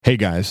Hey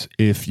guys,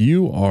 if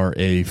you are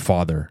a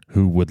father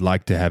who would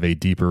like to have a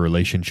deeper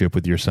relationship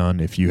with your son,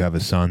 if you have a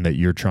son that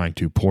you're trying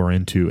to pour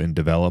into and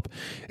develop,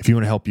 if you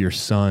want to help your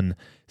son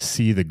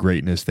see the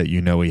greatness that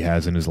you know he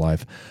has in his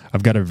life,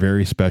 I've got a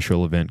very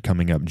special event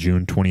coming up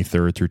June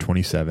 23rd through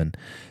 27th.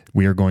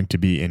 We are going to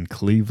be in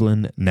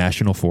Cleveland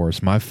National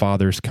Forest. My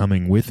father's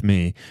coming with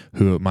me,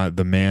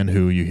 the man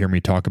who you hear me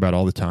talk about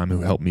all the time,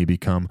 who helped me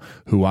become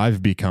who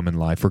I've become in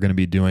life. We're going to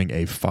be doing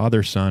a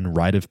father-son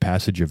rite of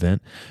passage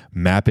event,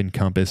 map and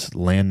compass,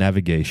 land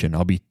navigation.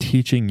 I'll be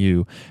teaching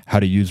you how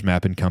to use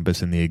map and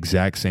compass in the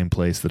exact same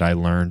place that I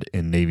learned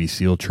in Navy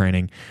SEAL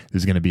training.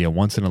 This is going to be a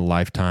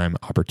once-in-a-lifetime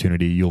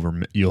opportunity.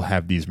 You'll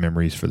have these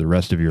memories for the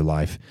rest of your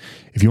life.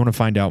 If you want to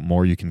find out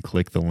more, you can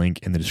click the link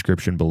in the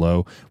description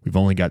below. We've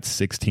only got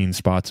 16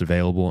 spots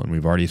available, and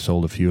we've already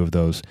sold a few of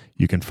those.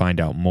 You can find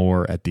out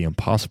more at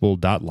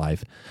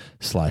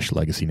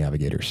theimpossible.life/legacy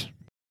navigators.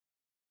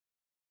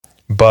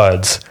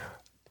 Buds,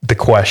 the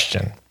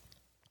question.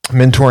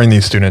 Mentoring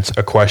these students,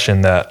 a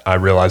question that I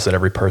realize that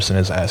every person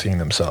is asking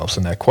themselves.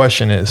 And that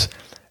question is,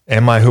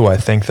 am I who I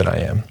think that I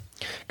am?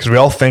 Because we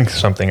all think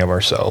something of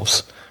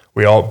ourselves.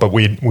 But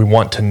we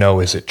want to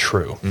know, is it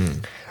true?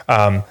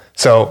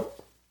 So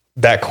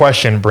that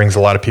question brings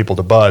a lot of people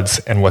to Buds.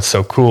 And what's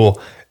so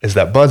cool is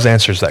that Buds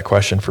answers that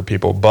question for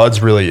people.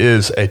 Buds really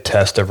is a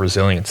test of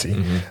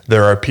resiliency.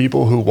 There are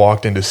people who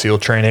walked into SEAL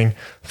training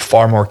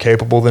far more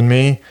capable than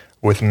me,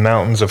 with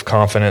mountains of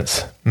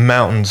confidence,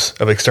 mountains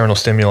of external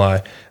stimuli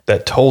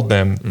that told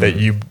them that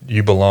you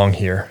belong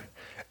here,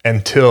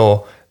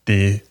 until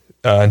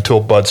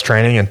Buds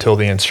training, until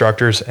the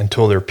instructors,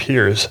 until their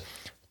peers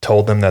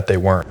told them that they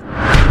weren't.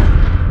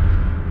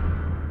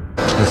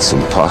 That's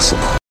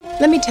impossible.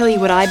 Let me tell you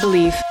what I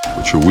believe.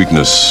 But your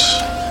weakness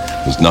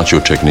is not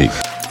your technique.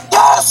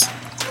 Yes!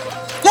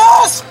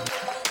 Yes!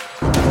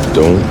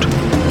 Don't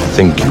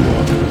think you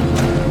are.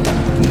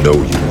 Know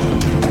you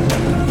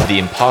are. The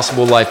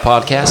Impossible Life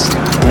Podcast.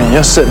 Man,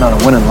 you're sitting on a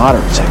winning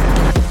lottery ticket.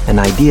 An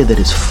idea that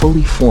is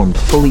fully formed,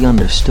 fully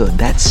understood,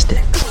 that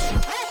sticks.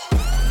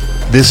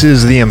 This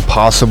is the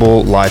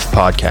Impossible Life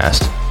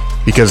Podcast,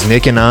 because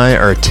Nick and I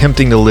are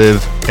attempting to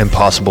live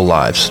impossible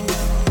lives.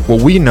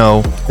 What we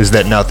know is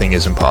that nothing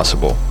is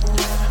impossible.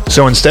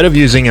 So instead of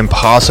using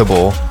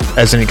impossible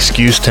as an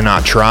excuse to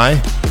not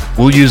try,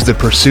 we'll use the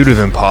pursuit of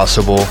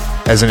impossible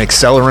as an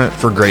accelerant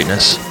for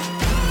greatness.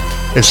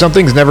 If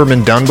something's never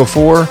been done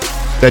before,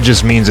 that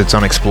just means it's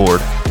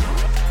unexplored.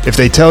 If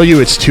they tell you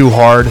it's too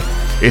hard,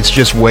 it's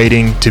just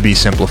waiting to be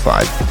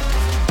simplified.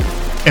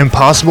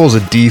 Impossible is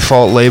a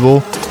default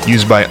label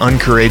used by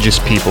uncourageous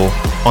people,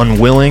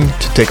 unwilling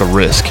to take a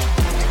risk.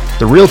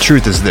 The real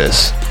truth is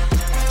this.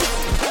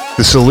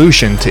 The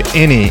solution to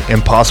any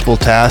impossible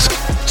task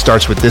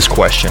starts with this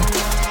question.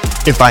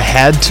 If I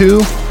had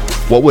to,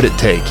 what would it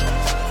take?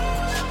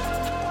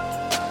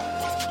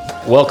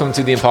 Welcome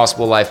to the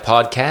Impossible Life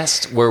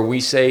Podcast, where we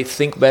say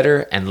think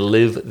better and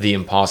live the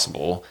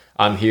impossible.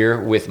 I'm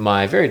here with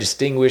my very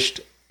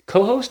distinguished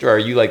co-host, or are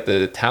you like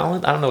the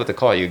talent? I don't know what to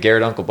call you.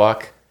 Garrett Uncle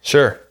Buck?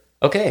 Sure.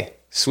 Okay,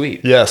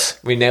 sweet. Yes.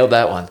 We nailed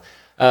that one.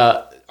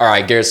 All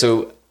right, Garrett,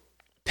 so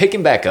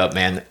picking back up,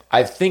 man,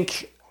 I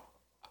think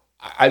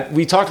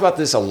we talked about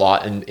this a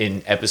lot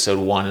in episode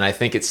 1, and I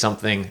think it's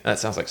something that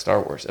sounds like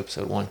Star Wars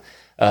episode 1.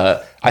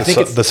 I think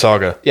it's the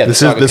saga. Yeah,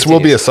 this will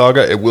be a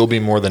saga. It will be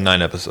more than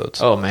 9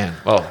 episodes. Oh man.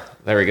 Well,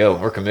 there we go.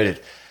 We're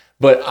committed.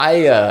 But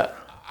I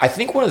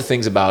think one of the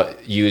things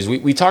about you is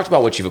we talked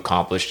about what you've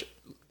accomplished.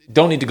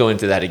 Don't need to go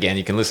into that again.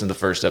 You can listen to the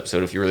first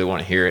episode if you really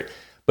want to hear it.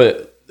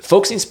 But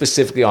focusing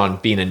specifically on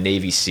being a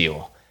Navy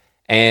SEAL.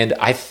 And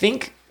I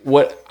think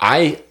what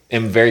I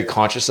am very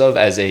conscious of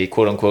as a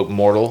quote-unquote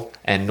mortal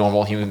and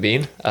normal human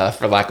being,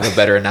 for lack of a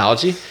better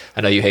analogy,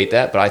 I know you hate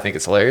that, but I think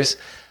it's hilarious,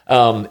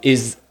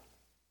 is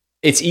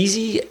it's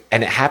easy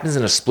and it happens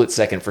in a split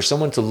second for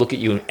someone to look at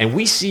you, and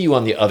we see you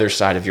on the other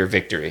side of your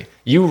victory.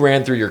 You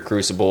ran through your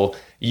crucible,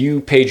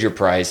 you paid your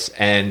price,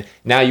 and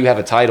now you have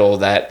a title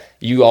that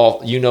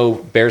you know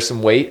bears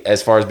some weight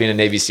as far as being a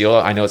Navy SEAL.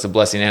 I know it's a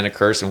blessing and a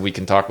curse, and we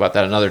can talk about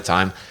that another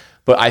time.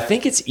 But I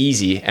think it's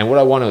easy, and what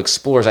I want to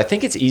explore is I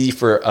think it's easy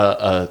for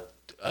a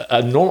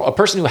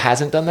person who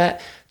hasn't done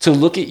that to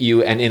look at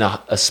you, and in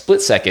a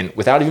split second,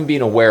 without even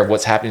being aware of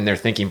what's happening in their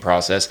thinking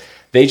process,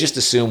 they just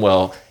assume,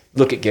 well,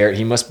 look at Garrett.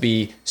 He must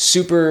be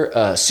super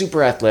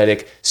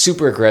athletic,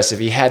 super aggressive.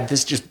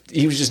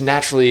 He was just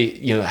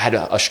naturally, had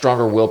a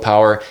stronger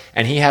willpower,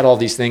 and he had all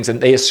these things,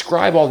 and they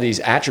ascribe all these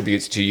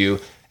attributes to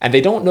you, and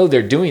they don't know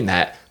they're doing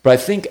that. But I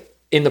think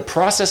in the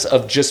process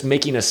of just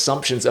making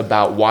assumptions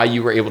about why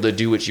you were able to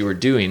do what you were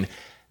doing,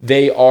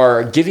 they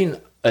are giving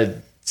a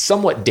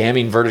somewhat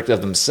damning verdict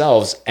of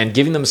themselves and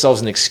giving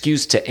themselves an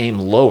excuse to aim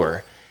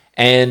lower.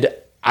 And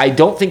I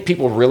don't think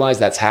people realize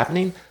that's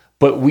happening,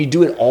 but we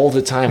do it all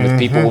the time with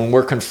people when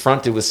we're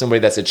confronted with somebody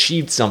that's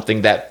achieved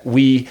something that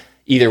we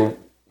either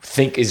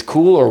think is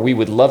cool or we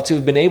would love to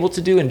have been able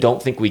to do and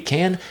don't think we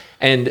can.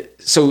 And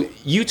so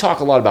you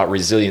talk a lot about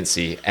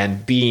resiliency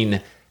and being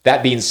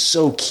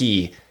so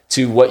key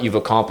to what you've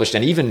accomplished,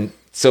 and even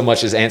so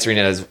much as answering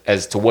it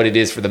as to what it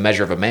is for the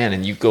measure of a man,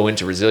 and you go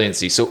into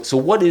resiliency. So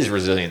what is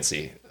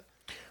resiliency?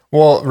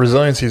 Well,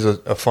 resiliency is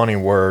a funny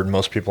word.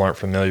 Most people aren't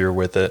familiar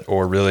with it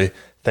or really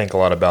think a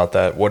lot about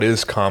that. What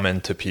is common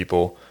to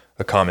people,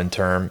 a common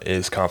term,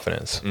 is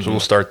confidence. Mm-hmm. So we'll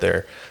start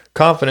there.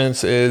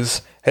 Confidence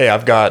is, hey,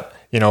 I've got,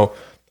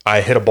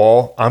 I hit a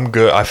ball. I'm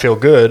good. I feel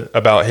good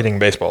about hitting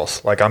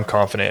baseballs. Like, I'm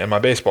confident in my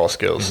baseball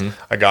skills.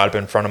 Mm-hmm. I got up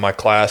in front of my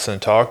class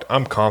and talked.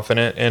 I'm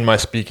confident in my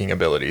speaking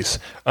abilities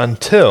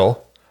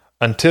until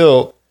then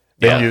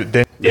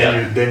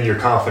your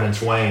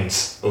confidence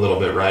wanes a little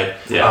bit, right?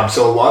 Yeah.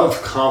 So a lot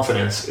of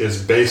confidence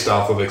is based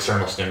off of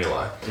external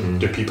stimuli. Mm-hmm.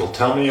 Do people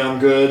tell me I'm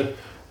good?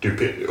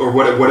 Or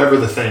whatever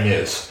the thing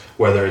is,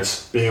 whether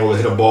it's being able to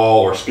hit a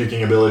ball or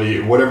speaking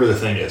ability, whatever the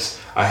thing is.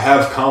 I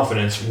have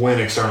confidence when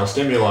external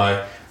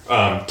stimuli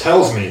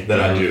tells me that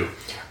I do.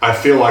 I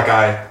feel like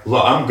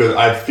I'm good.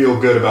 I feel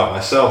good about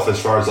myself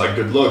as far as like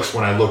good looks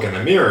when I look in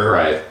the mirror,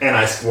 right? And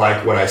I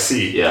like what I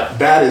see. Yeah,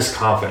 that is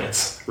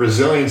confidence.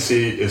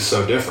 Resiliency is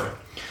so different.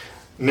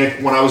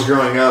 Nick, when I was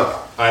growing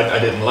up, I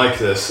didn't like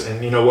this,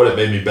 and you know what? It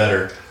made me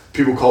better.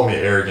 People called me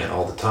arrogant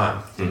all the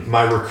time.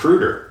 My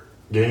recruiter,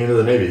 getting into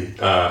the Navy,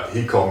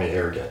 he called me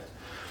arrogant.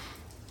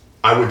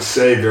 I would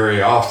say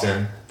very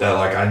often that,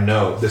 like, I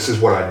know, this is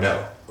what I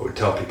know. I would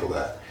tell people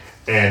that.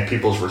 And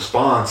people's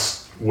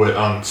response would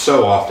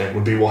so often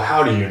would be, well,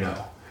 how do you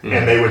know? Mm-hmm.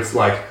 And they would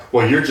like,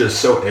 well, you're just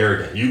so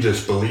arrogant. You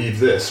just believe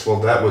this. Well,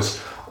 that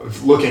was,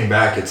 looking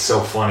back, it's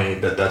so funny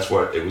that that's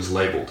what it was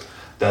labeled.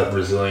 That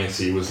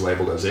resiliency was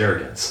labeled as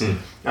arrogance.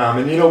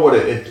 And you know what?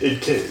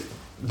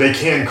 They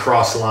can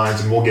cross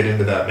lines, and we'll get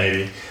into that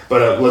maybe.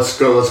 But let's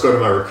go to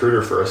my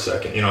recruiter for a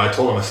second. I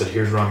told him, I said,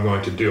 here's what I'm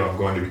going to do. I'm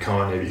going to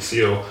become a Navy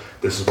SEAL.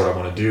 This is what I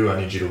want to do. I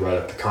need you to write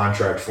up the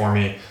contract for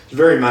me. It's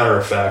very matter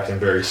of fact and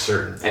very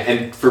certain.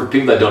 And for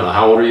people that don't know,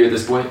 how old are you at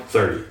this point?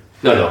 30.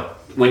 No.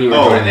 When you were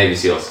joining Navy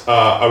SEALs?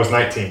 I was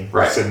 19,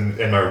 right, sitting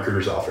in my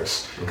recruiter's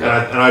office. Okay.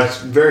 And I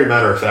very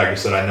matter of fact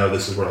said, I know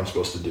this is what I'm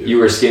supposed to do. You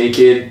were a skinny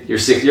kid.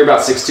 You're about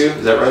 6'2",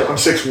 is that right? I'm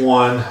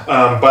 6'1".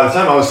 By the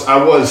time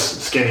I was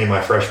skinny my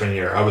freshman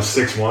year. I was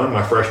 6'1",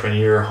 my freshman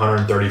year,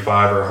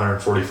 135 or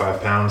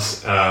 145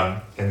 pounds,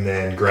 and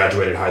then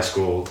graduated high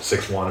school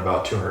 6'1",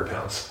 about 200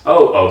 pounds.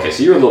 Oh, okay.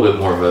 So you're a little bit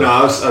more of a... No,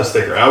 I was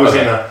thicker. I was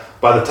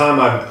by the time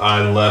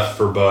I left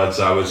for Buds,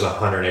 I was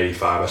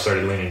 185. I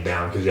started leaning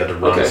down because you had to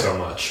run so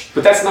much.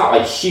 But that's not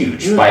like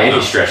huge by any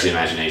stretch of the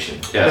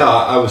imagination. Yeah. No,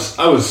 I was,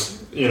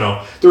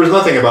 there was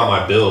nothing about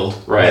my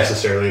build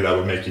necessarily that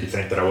would make you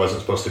think that I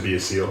wasn't supposed to be a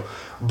SEAL.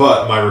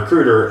 But my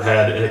recruiter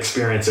had an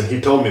experience, and he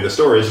told me the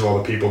stories of all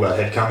the people that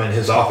had come in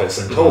his office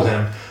and told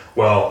him,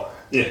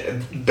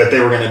 that they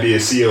were going to be a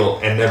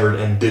SEAL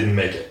and didn't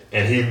make it.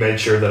 And he made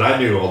sure that I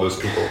knew all those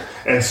people.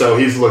 And so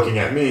he's looking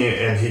at me,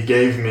 and he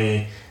gave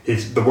me...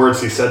 the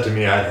words he said to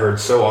me I'd heard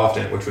so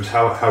often, which was,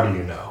 how do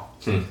you know?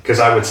 Because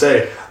I would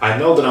say, I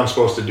know that I'm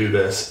supposed to do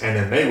this. And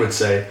then they would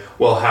say,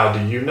 well, how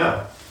do you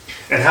know?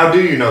 And how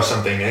do you know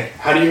something, Nick?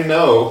 How do you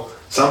know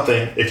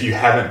something if you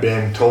haven't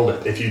been told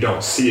it, if you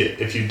don't see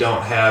it, if you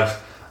don't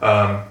have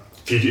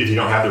if you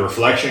don't have the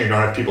reflection, you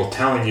don't have people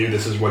telling you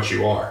this is what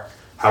you are?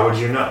 How would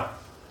you know?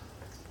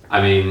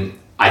 I mean,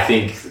 I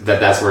think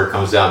that's where it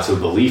comes down to a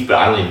belief, but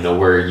I don't even know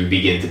where you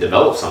begin to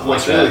develop something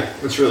like that.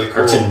 What's really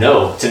cool. Or to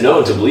know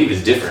and to believe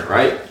is different,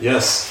 right?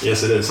 Yes,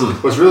 it is.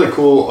 What's really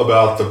cool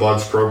about the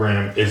Buds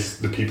program is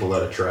the people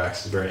that it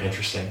attracts. It's very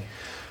interesting.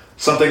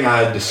 Something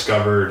I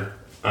discovered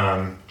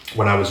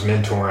when I was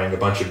mentoring a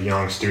bunch of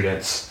young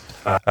students,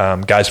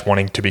 guys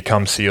wanting to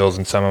become SEALs,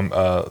 and some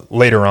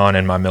later on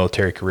in my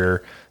military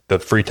career, the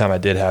free time I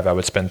did have, I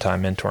would spend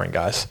time mentoring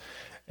guys.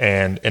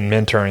 And in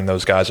mentoring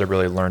those guys, I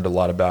really learned a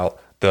lot about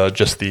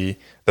the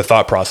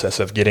thought process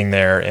of getting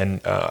there.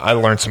 And I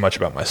learned so much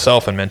about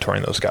myself in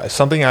mentoring those guys.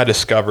 Something I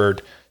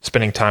discovered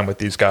spending time with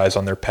these guys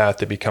on their path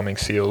to becoming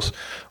SEALs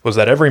was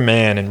that every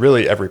man and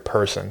really every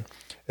person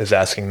is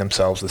asking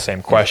themselves the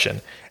same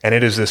question. And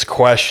it is this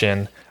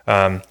question,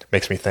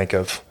 makes me think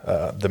of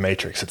The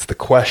Matrix. It's the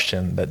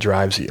question that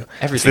drives you.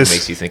 Everything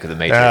makes you think of The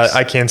Matrix.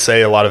 I can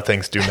say a lot of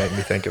things do make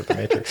me think of The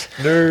Matrix.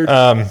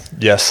 Nerd.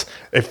 Yes.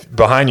 If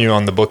behind you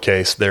on the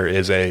bookcase, there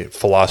is a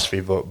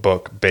philosophy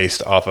book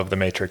based off of The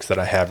Matrix that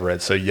I have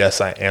read. So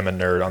yes, I am a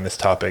nerd on this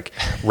topic.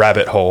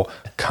 Rabbit hole,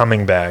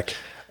 coming back.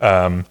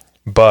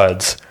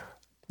 Buds,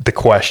 the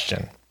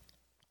question.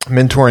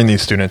 Mentoring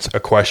these students, a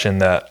question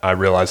that I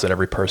realize that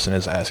every person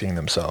is asking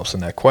themselves.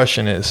 And that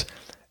question is,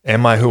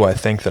 am I who I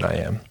think that I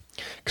am?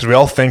 Because we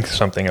all think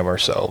something of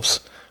ourselves.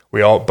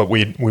 But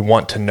we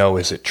want to know,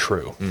 is it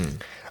true?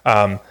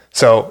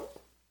 So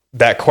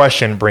that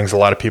question brings a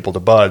lot of people to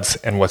Buds.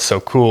 And what's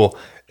so cool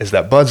is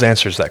that Buds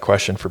answers that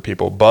question for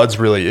people. Buds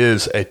really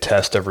is a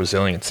test of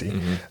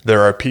resiliency.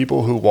 There are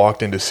people who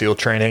walked into SEAL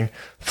training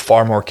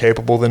far more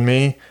capable than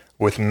me,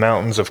 with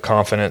mountains of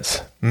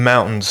confidence,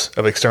 mountains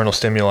of external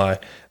stimuli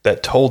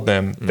that told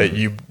them that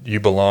you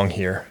belong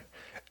here,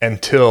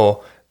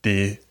 until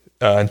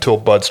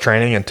Buds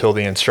training, until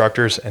the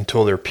instructors,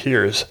 until their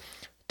peers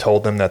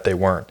told them that they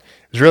weren't.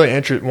 it's really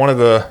interesting.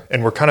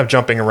 And we're kind of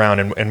jumping around,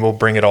 and we'll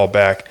bring it all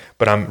back.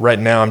 But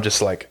I'm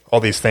just like, all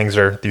these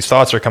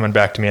thoughts are coming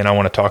back to me, and I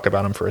want to talk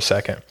about them for a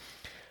second.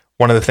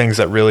 One of the things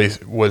that really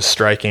was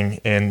striking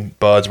in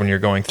Buds when you're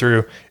going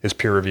through is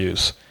peer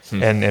reviews.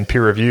 And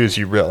peer reviews,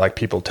 like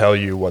people tell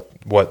you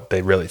what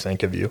they really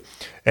think of you.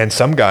 And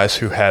some guys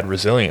who had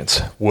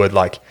resilience would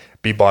like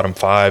be bottom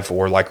 5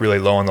 or like really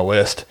low on the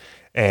list.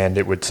 And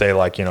it would say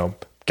like,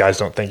 guys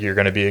don't think you're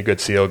going to be a good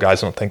SEAL.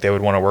 Guys don't think they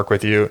would want to work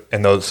with you.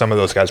 And some of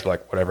those guys were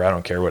like, whatever, I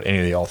don't care what any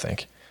of y'all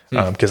think,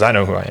 because I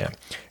know who I am.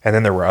 And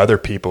then there were other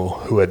people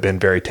who had been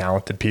very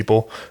talented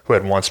people who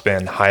had once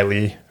been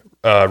highly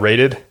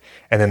rated,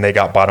 and then they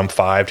got bottom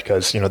 5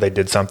 because they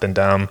did something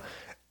dumb,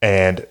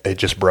 and it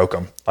just broke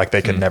them. Like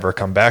they could never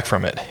come back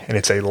from it. And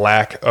it's a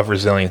lack of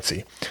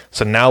resiliency.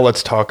 So now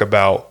let's talk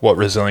about what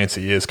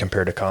resiliency is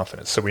compared to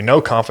confidence. So we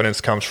know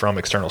confidence comes from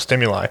external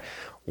stimuli.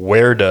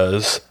 Where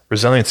does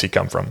resiliency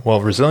come from?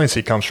 Well,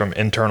 resiliency comes from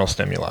internal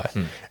stimuli.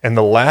 And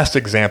the last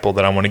example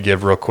that I want to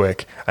give real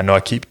quick, I know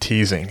I keep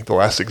teasing, the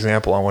last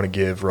example I want to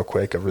give real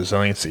quick of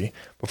resiliency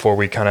before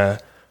we kind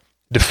of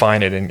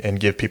define it and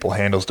give people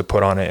handles to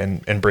put on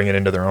it and bring it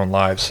into their own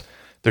lives.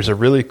 There's a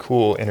really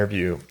cool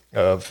interview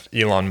of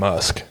Elon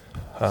Musk.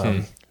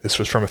 This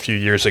was from a few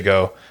years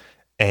ago,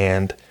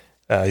 and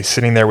he's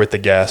sitting there with the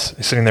guest,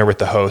 he's sitting there with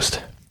the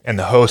host, and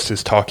the host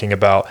is talking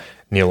about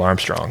Neil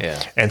Armstrong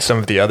and some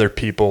of the other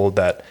people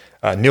that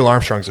Neil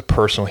Armstrong's a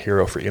personal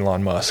hero for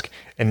Elon Musk.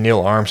 And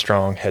Neil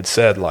Armstrong had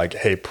said like,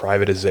 hey,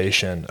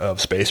 privatization of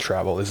space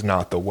travel is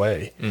not the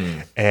way.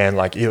 And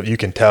like, you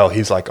can tell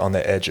he's like on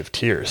the edge of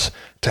tears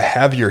to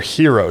have your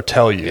hero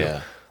tell you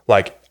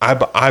like,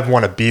 I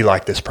want to be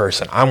like this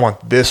person. I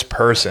want this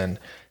person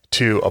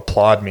to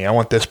applaud me. I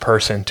want this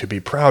person to be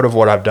proud of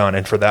what I've done,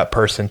 and for that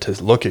person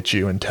to look at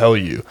you and tell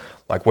you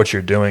like what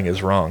you're doing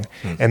is wrong.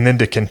 And then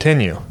to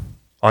continue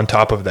on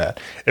top of that,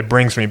 it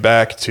brings me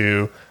back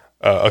to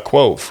a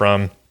quote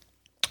from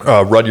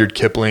Rudyard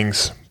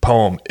Kipling's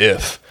poem,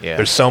 If.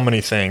 There's so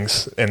many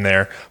things in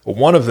there, but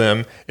one of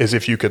them is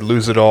if you could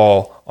lose it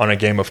all on a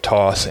game of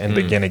toss and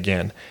begin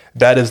again.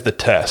 That is the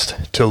test,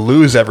 to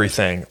lose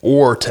everything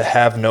or to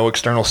have no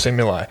external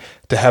stimuli,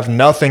 to have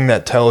nothing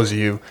that tells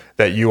you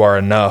that you are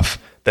enough,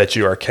 that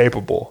you are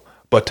capable,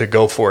 but to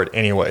go for it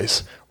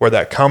anyways. Where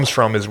that comes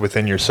from is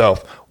within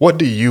yourself. What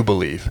do you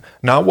believe?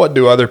 Not what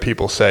do other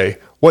people say.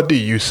 What do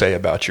you say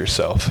about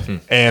yourself?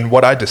 And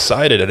what I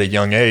decided at a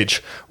young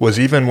age was,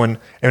 even when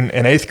in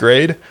 8th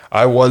grade,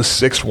 I was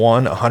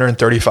 6'1",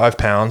 135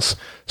 pounds,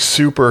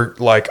 super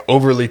like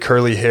overly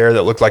curly hair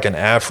that looked like an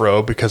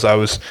afro because I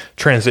was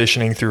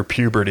transitioning through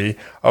puberty.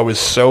 I was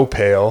so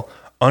pale,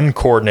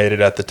 uncoordinated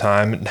at the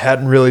time, and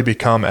hadn't really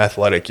become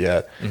athletic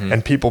yet.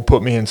 And people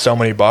put me in so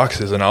many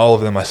boxes, and all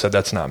of them I said,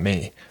 that's not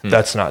me.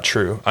 That's not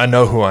true. I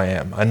know who I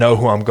am. I know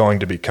who I'm going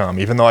to become.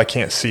 Even though I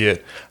can't see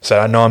it, I said,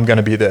 I know I'm going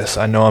to be this.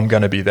 I know I'm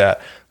going to be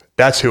that.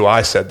 That's who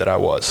I said that I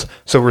was.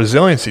 So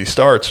resiliency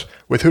starts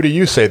with, who do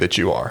you say that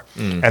you are?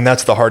 And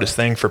that's the hardest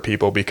thing for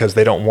people, because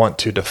they don't want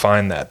to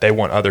define that. They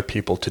want other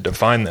people to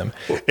define them.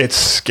 It's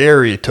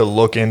scary to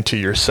look into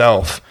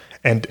yourself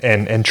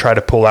and try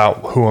to pull out,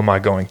 who am I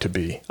going to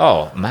be?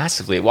 Oh,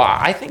 massively. Well,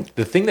 I think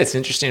the thing that's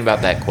interesting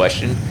about that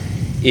question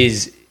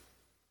is,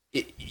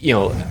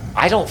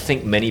 I don't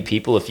think many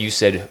people, if you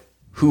said,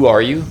 who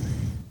are you?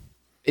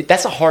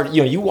 That's a hard,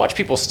 you watch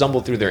people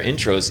stumble through their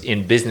intros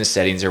in business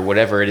settings or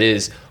whatever it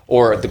is.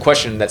 Or the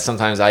question that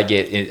sometimes I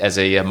get as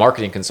a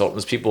marketing consultant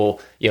is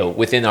people,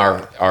 within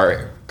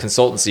our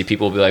consultancy,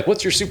 people will be like,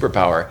 what's your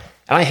superpower?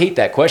 And I hate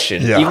that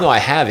question, even though I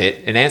have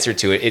an answer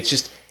to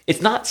it.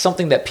 It's not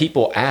something that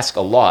people ask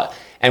a lot.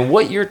 And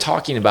what you're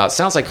talking about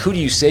sounds like, who do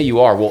you say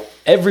you are? Well,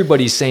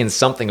 everybody's saying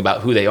something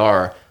about who they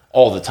are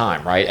all the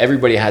time, right?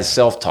 Everybody has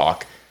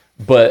self-talk,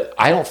 but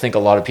I don't think a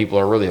lot of people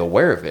are really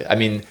aware of it. I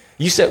mean,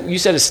 you said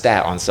a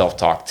stat on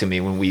self-talk to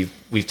me when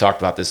we've talked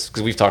about this,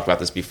 because we've talked about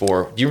this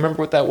before. Do you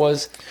remember what that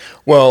was?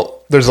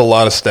 Well, there's a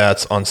lot of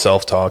stats on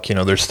self-talk.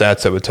 There's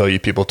stats that would tell you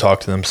people talk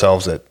to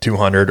themselves at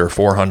 200 or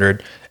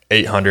 400.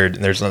 800,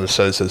 and there's another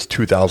study that says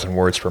 2,000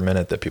 words per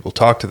minute that people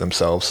talk to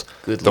themselves.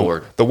 Good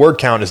Lord. The word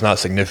count is not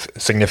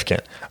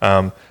significant.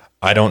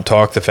 I don't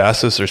talk the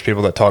fastest. There's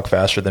people that talk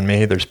faster than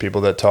me. There's people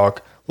that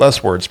talk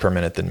less words per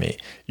minute than me.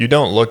 You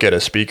don't look at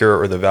a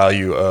speaker or the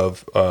value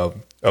of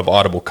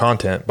audible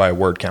content by a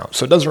word count.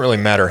 So it doesn't really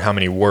matter how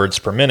many words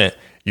per minute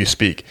you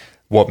speak.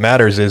 What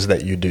matters is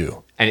that you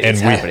do. And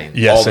it's happening.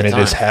 Yes, all the and time.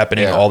 it is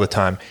happening all the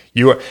time.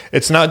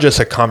 It's not just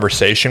a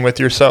conversation with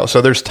yourself. So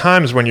there's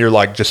times when you're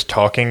like just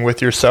talking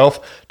with yourself,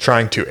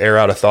 trying to air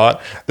out a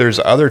thought. There's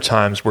other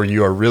times where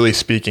you are really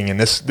speaking, and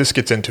this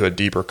gets into a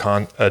deeper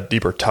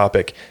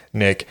topic,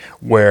 Nick,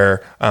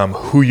 where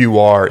who you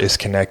are is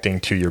connecting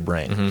to your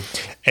brain.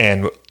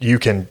 And you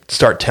can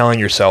start telling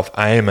yourself,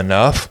 I am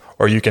enough,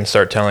 or you can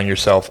start telling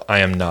yourself, I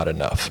am not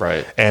enough.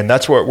 Right. And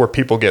that's where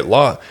people get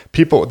lost.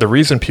 The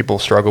reason people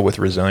struggle with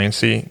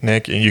resiliency,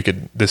 Nick,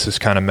 and this is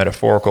kind of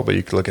metaphorical, but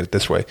you could look at it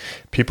this way.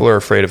 People are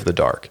afraid of the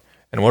dark.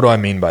 And what do I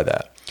mean by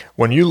that?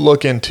 When you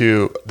look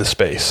into the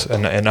space,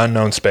 an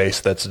unknown space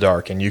that's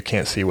dark and you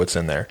can't see what's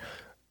in there,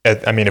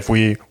 if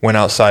we went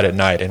outside at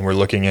night and we're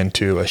looking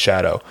into a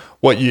shadow,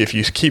 if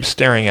you keep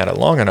staring at it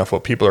long enough,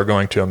 what people are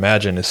going to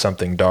imagine is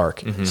something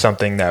dark,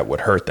 something that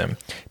would hurt them.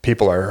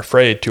 People are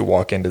afraid to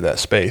walk into that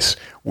space.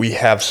 We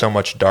have so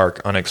much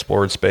dark,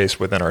 unexplored space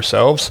within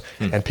ourselves,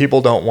 and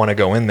people don't want to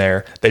go in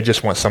there. They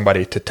just want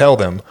somebody to tell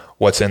them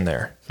what's in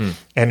there.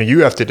 And you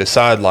have to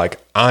decide, like,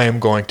 I am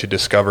going to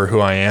discover who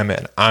I am,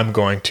 and I'm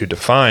going to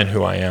define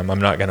who I am. I'm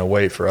not going to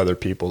wait for other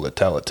people to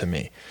tell it to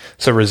me.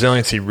 So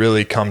resiliency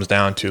really comes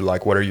down to,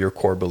 like, what are your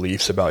core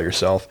beliefs about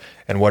yourself,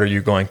 and what are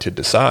you going to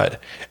decide?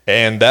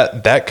 And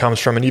that comes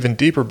from an even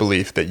deeper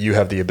belief that you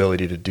have the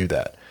ability to do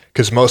that.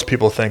 Because most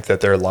people think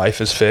that their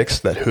life is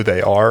fixed, that who they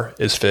are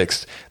is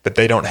fixed, that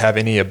they don't have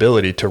any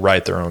ability to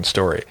write their own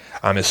story.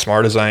 I'm as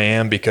smart as I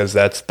am because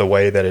that's the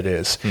way that it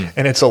is.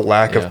 And it's a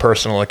lack of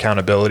personal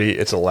accountability.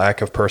 It's a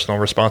lack of personal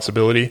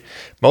responsibility.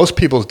 Most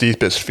people's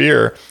deepest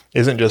fear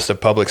isn't just of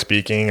public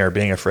speaking or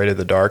being afraid of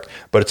the dark,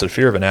 but it's a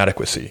fear of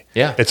inadequacy.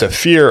 Yeah. It's a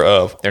fear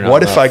of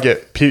what if I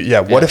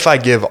what if I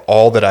give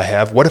all that I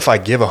have? What if I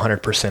give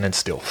 100% and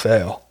still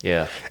fail?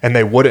 Yeah. And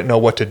they wouldn't know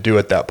what to do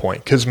at that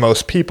point. Because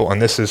most people,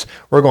 and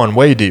we're going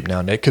way deep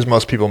now, Nick, because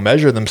most people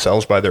measure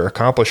themselves by their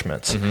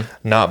accomplishments,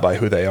 not by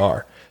who they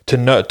are.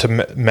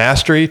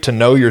 Mastery, to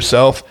know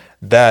yourself,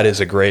 that is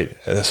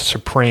a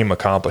supreme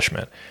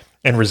accomplishment.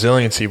 And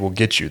resiliency will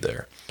get you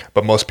there.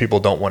 But most people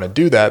don't want to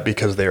do that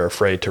because they are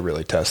afraid to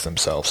really test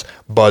themselves.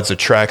 Buds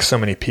attract so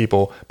many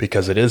people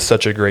because it is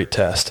such a great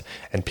test.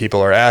 And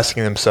people are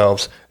asking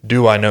themselves,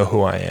 do I know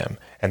who I am?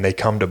 And they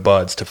come to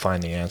Buds to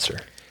find the answer.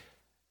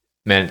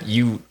 Man,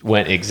 you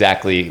went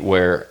exactly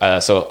where,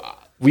 so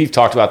we've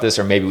talked about this,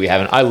 or maybe we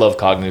haven't. I love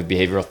cognitive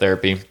behavioral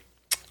therapy.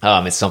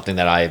 It's something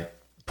that I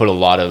put a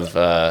lot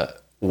of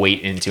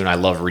weight into, and I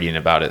love reading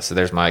about it. So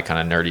there's my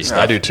kind of nerdy stuff.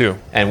 I do too.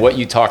 And what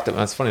you talked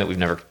about, it's funny that we've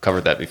never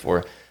covered that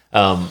before.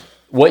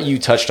 What you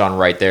touched on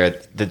right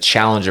there, the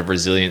challenge of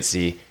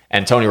resiliency,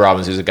 and Tony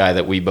Robbins, who's a guy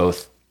that we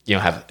both,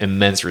 have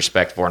immense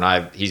respect for,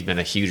 and he's been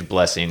a huge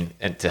blessing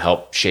and to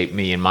help shape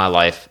me in my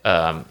life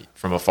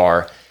from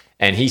afar.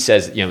 And he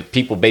says,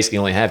 people basically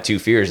only have two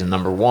fears, and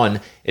number one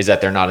is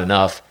that they're not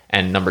enough,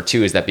 and number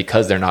two is that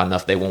because they're not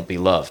enough, they won't be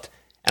loved.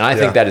 And I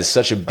think that is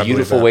such a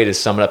beautiful way to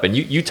sum it up. And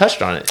you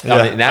touched on it. Yeah.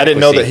 I didn't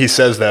know that he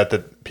says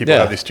that people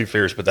have these two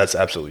fears, but that's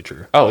absolutely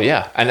true. Oh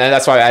yeah. And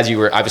that's why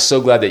I was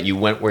so glad that you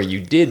went where you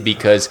did,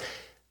 because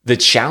the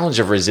challenge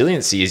of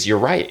resiliency is, you're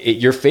right.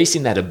 You're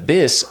facing that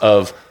abyss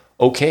of,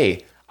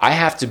 okay, I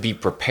have to be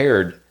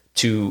prepared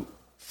to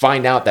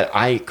find out that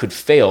I could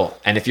fail.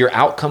 And if you're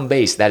outcome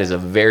based, that is a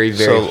very,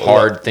 very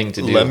hard thing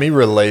to do. Let me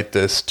relate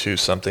this to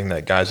something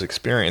that guys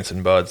experience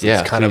in Buds.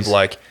 It's kind of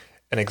like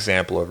an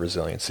example of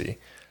resiliency.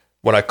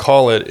 What I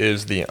call it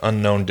is the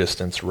unknown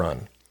distance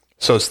run.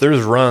 So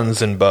there's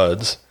runs in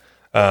Buds.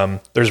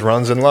 There's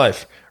runs in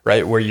life,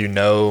 right? Where you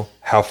know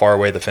how far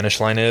away the finish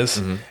line is.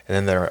 And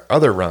then there are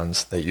other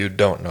runs that you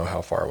don't know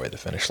how far away the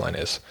finish line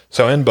is.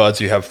 So in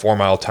Buds, you have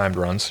 4-mile timed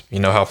runs.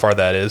 You know how far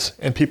that is,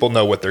 and people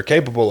know what they're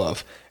capable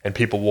of. And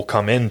people will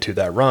come into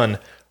that run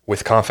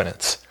with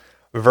confidence.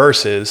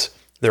 Versus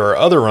there are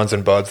other runs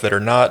in Buds that are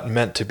not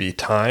meant to be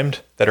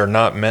timed, that are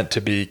not meant to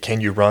be,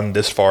 can you run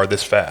this far,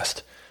 this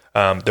fast?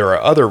 There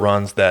are other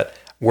runs that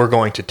we're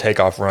going to take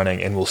off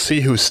running, and we'll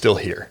see who's still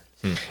here.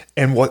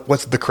 And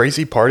what's the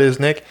crazy part is,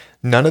 Nick,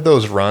 none of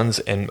those runs,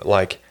 and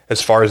like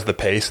as far as the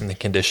pace and the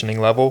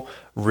conditioning level,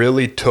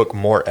 really took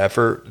more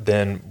effort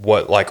than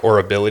or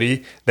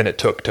ability than it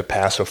took to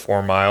pass a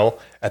 4-mile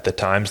at the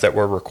times that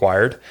were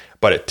required.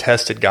 But it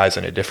tested guys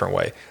in a different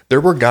way.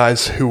 There were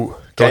guys who...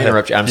 Can I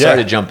interrupt you? I'm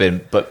sorry to jump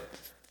in, but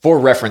for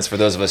reference, for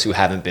those of us who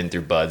haven't been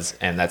through Buds,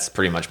 and that's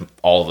pretty much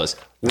all of us,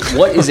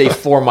 what is a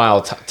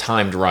 4-mile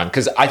timed run?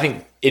 Because I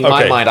think, in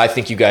my mind, I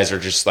think you guys are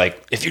just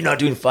like, if you're not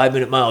doing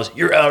 5-minute miles,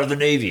 you're out of the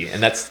Navy.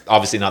 And that's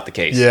obviously not the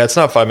case. Yeah, it's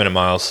not 5-minute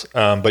miles.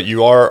 But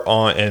you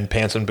are in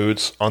pants and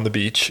boots on the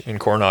beach in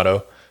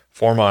Coronado,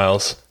 4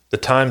 miles. The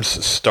times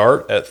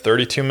start at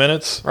 32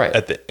 minutes. Right.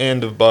 At the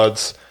end of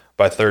Buds,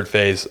 by third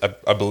phase,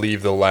 I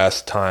believe the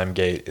last time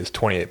gate is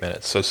 28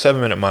 minutes. So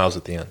 7-minute miles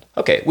at the end.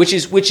 Okay, which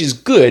is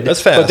good.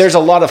 That's fast. But there's a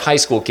lot of high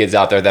school kids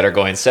out there that are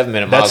going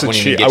 7-minute miles. I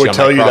would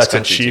tell you that's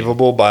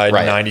achievable by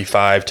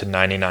 95 to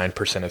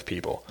 99% of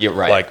people. You're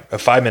right. Like a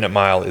 5-minute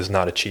mile is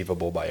not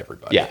achievable by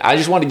everybody. Yeah, I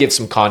just want to give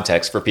some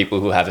context for people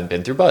who haven't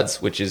been through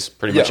Buds, which is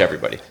pretty much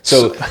everybody.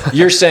 So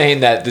you're saying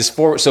that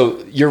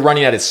so you're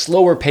running at a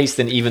slower pace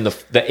than even the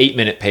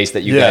 8-minute pace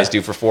that you guys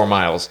do for 4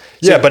 miles.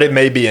 So, but it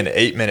may be an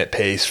 8-minute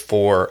pace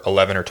for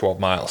 11 or 12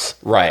 miles.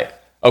 Right.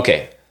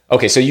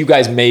 Okay, so you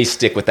guys may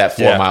stick with that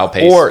 4-mile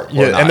pace. Or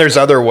and there's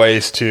other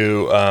ways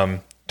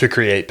to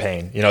create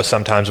pain.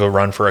 Sometimes we'll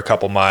run for a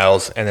couple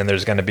miles, and then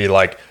there's going to be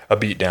like a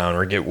beat down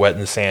or get wet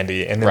and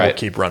sandy, and then we'll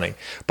keep running.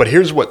 But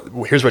here's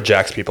what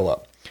jacks people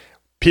up.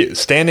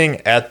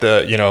 Standing at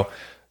the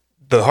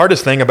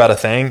hardest thing about a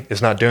thing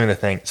is not doing the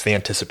thing; it's the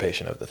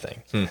anticipation of the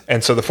thing.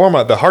 And so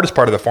the hardest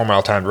part of the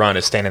 4-mile timed run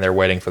is standing there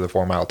waiting for the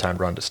 4-mile timed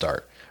run to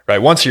start. Right?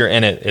 Once you're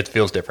in it, it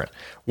feels different.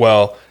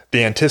 Well,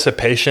 the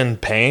anticipation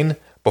pain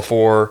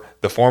before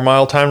the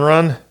 4-mile time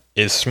run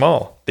is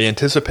small. The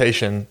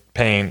anticipation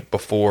pain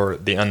before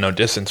the unknown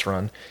distance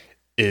run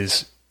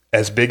is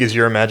as big as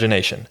your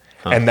imagination.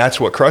 And that's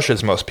what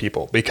crushes most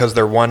people, because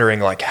they're wondering,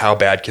 like, how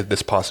bad could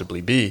this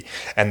possibly be?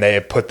 And they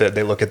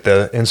look at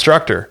the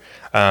instructor.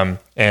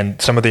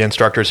 And some of the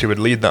instructors who would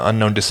lead the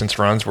unknown distance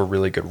runs were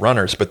really good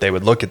runners, but they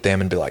would look at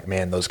them and be like,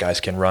 man, those guys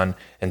can run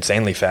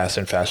insanely fast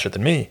and faster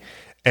than me.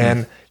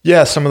 And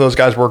yeah, some of those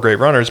guys were great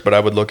runners, but I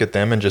would look at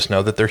them and just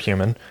know that they're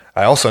human.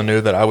 I also knew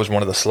that I was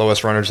one of the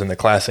slowest runners in the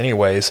class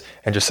anyways,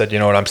 and just said, you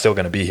know what, I'm still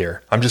going to be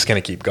here. I'm just going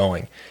to keep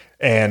going.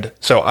 And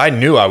so I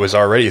knew I was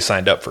already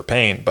signed up for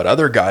pain, but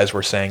other guys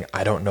were saying,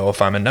 I don't know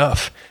if I'm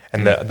enough.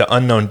 And the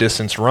unknown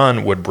distance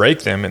run would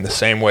break them in the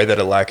same way that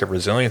a lack of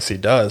resiliency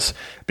does,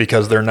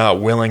 because they're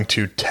not willing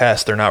to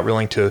test. They're not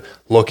willing to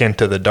look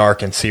into the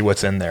dark and see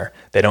what's in there.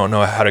 They don't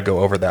know how to go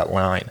over that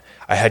line.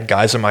 I had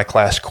guys in my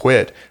class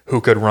quit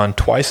who could run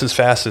twice as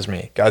fast as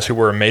me, guys who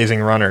were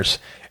amazing runners.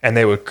 And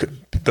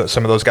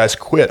some of those guys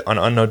quit on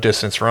unknown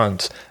distance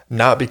runs,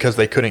 not because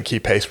they couldn't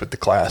keep pace with the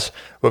class,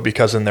 but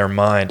because in their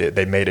mind,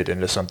 they made it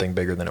into something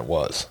bigger than it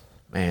was.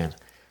 Man.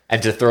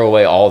 And to throw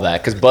away all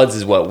that, because Buds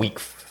is what,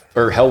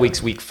 Hell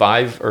Week's week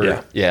 5?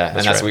 Or yeah, and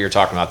that's right. What you're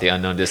talking about, the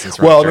unknown distance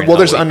runs. Well,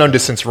 there's unknown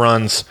distance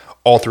runs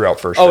all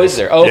throughout first. Oh, is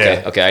there? Oh,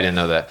 okay. Yeah. Okay, I didn't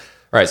know that.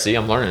 All right, see,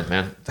 I'm learning,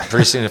 man.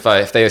 Pretty soon,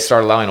 if they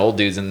start allowing old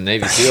dudes in the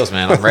Navy SEALs,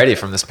 man, I'm ready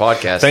from this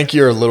podcast. I think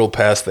you're a little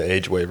past the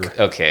age waiver.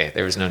 Okay,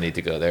 there was no need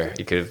to go there.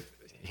 You could have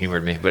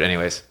humored me, but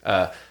anyways.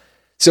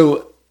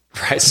 So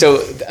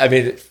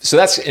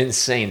that's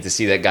insane to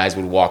see that guys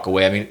would walk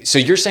away. I mean, so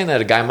you're saying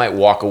that a guy might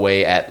walk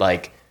away at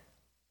like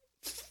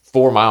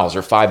 4 miles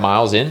or 5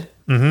 miles in,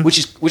 which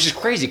is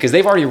crazy, because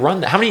they've already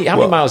run. How many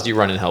miles do you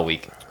run in Hell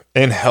Week?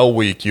 In Hell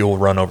Week, you'll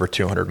run over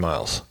 200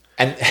 miles.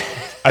 And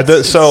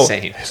so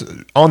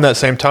on that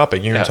same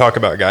topic, you're going to talk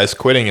about guys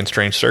quitting in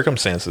strange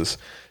circumstances.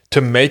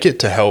 To make it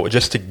to Hell,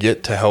 just to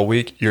get to Hell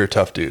Week, you're a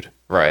tough dude.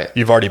 Right.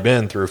 You've already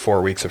been through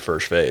 4 weeks of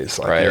first phase.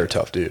 Like, you're a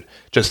tough dude.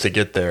 Just to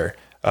get there,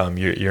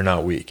 you're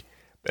not weak.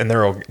 And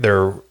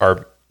there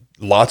are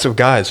lots of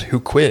guys who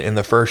quit in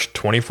the first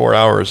 24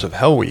 hours of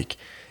Hell Week.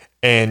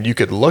 And you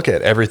could look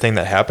at everything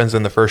that happens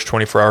in the first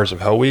 24 hours of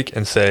Hell Week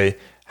and say,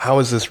 how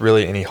is this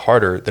really any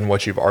harder than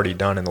what you've already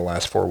done in the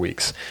last 4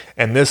 weeks?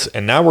 And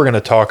now we're going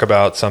to talk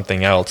about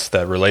something else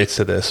that relates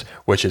to this,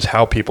 which is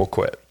how people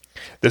quit.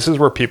 This is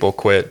where people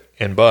quit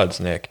in Buds,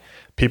 Nick.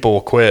 People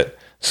will quit.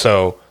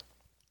 So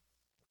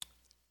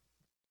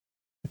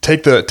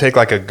take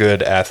like a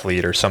good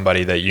athlete or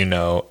somebody that you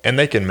know, and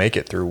they can make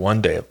it through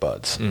one day of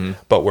Buds.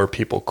 But where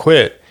people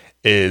quit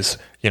is,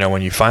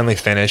 when you finally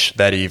finish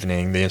that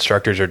evening, the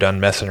instructors are done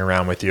messing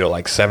around with you at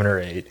like 7 or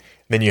 8.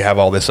 Then you have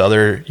all this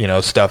other,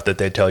 stuff that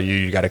they tell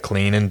you got to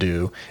clean and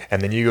do.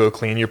 And then you go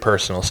clean your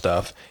personal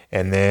stuff.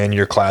 And then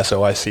your class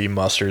OIC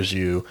musters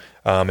you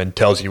and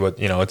tells you what,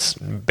 it's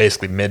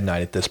basically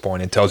midnight at this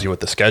point, and tells you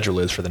what the schedule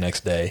is for the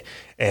next day.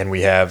 And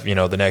we have,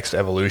 the next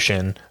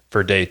evolution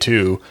for day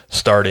 2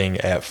 starting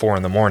at 4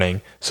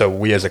 a.m. So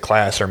we as a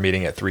class are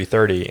meeting at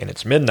 3:30, and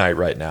it's midnight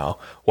right now.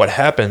 What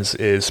happens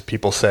is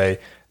people say,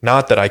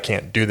 not that I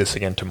can't do this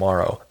again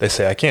tomorrow. They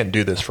say, I can't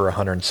do this for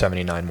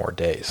 179 more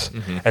days.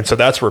 And so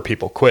that's where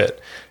people quit.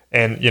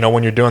 And,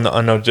 when you're doing the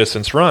unknown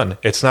distance run,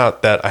 it's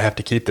not that I have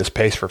to keep this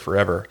pace for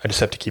forever. I just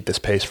have to keep this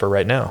pace for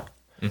right now.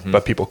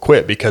 But people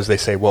quit because they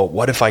say, well,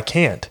 what if I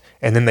can't?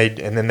 And then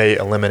they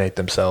eliminate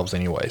themselves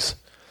anyways.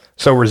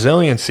 So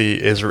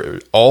resiliency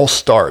all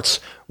starts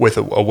with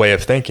a way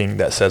of thinking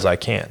that says I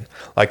can.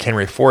 Like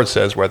Henry Ford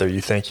says, whether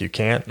you think you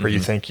can't or you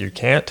think you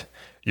can't,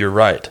 you're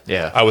right.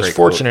 Yeah, I was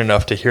fortunate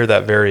enough to hear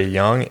that very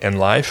young in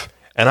life,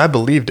 and I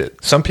believed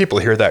it. Some people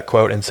hear that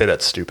quote and say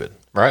that's stupid.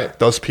 Right.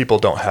 Those people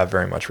don't have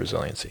very much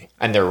resiliency.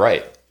 And they're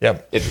right.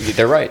 Yep.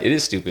 They're right. It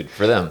is stupid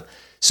for them.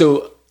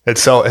 So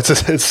it's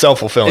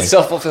self-fulfilling. It's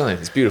self-fulfilling.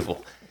 It's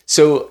beautiful.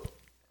 So,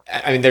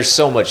 I mean, there's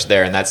so much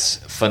there, and that's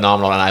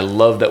phenomenal. And I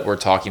love that we're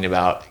talking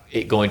about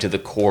it going to the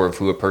core of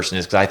who a person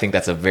is, because I think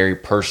that's a very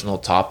personal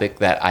topic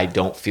that I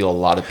don't feel a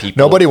lot of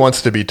people. Nobody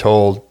wants to be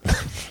told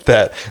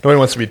that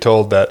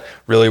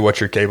really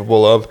what you're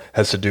capable of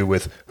has to do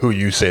with who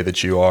you say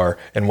that you are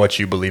and what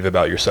you believe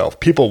about yourself.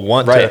 People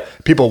want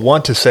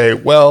to say,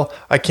 well,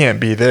 I can't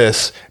be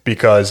this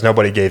because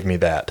nobody gave me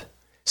that.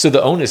 So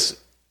the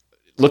onus,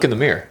 look in the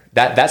mirror.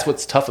 That's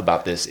what's tough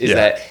about this is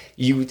that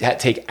you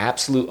take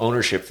absolute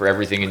ownership for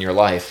everything in your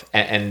life,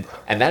 and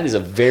that is a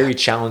very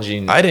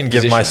challenging. I didn't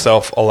give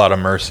myself a lot of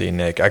mercy,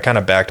 Nick. I kind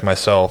of backed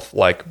myself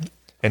like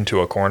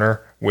into a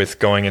corner with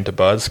going into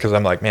Buds, because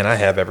I'm like, man, I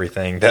have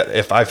everything. That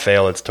if I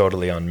fail, it's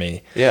totally on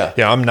me. Yeah,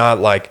 I'm not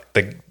like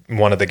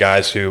one of the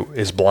guys who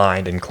is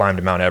blind and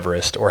climbed Mount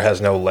Everest, or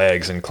has no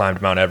legs and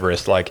climbed Mount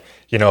Everest. Like,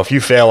 if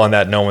you fail on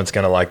that, no one's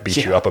going to like beat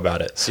you up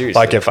about it. Seriously.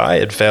 Like if I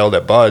had failed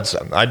at Buds,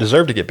 I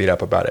deserve to get beat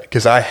up about it,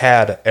 because I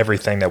had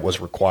everything that was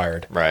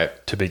required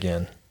to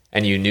begin.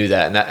 And you knew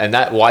that. And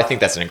that, well, I think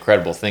that's an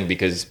incredible thing,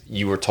 because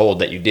you were told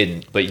that you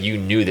didn't, but you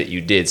knew that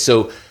you did.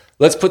 So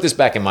let's put this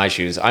back in my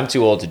shoes. I'm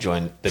too old to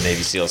join the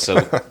Navy SEALs. So,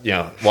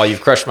 while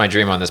you've crushed my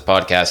dream on this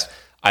podcast,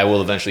 I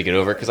will eventually get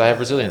over it because I have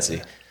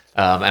resiliency.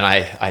 And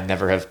I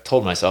never have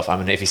told myself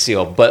I'm a Navy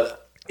SEAL,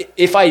 but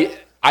if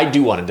I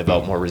do want to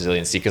develop more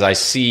resiliency because I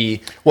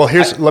see. Well,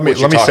 let me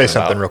say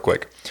something about. real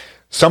quick.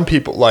 Some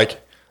people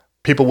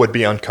would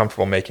be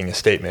uncomfortable making a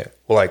statement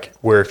like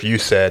where if you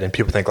said, and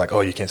people think like,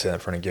 oh, you can't say that in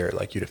front of Garrett,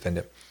 like you'd offend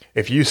him.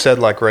 If you said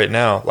like right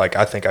now, like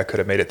I think I could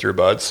have made it through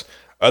buds,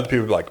 other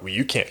people would be like, well,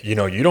 you can't, you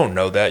don't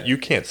know that, you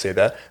can't say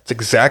that. It's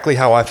exactly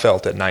how I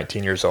felt at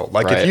 19 years old.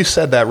 Like if you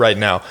said that right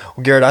now,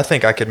 well, Garrett, I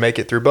think I could make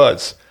it through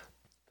buds.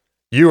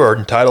 You are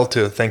entitled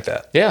to think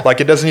that. Yeah.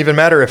 Like it doesn't even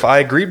matter if I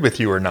agreed with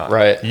you or not.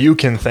 Right. You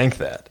can think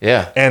that.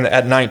 Yeah. And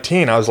at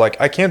 19, I was like,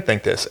 I can't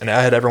think this. And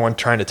I had everyone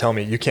trying to tell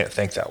me, you can't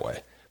think that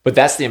way. But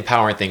that's the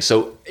empowering thing.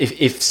 So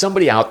if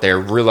somebody out there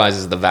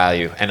realizes the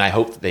value, and I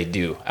hope that they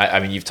do, I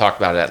mean, you've talked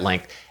about it at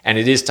length, and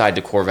it is tied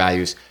to core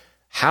values.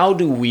 How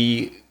do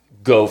we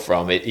go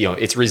from it?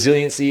 It's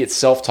resiliency, it's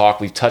self-talk.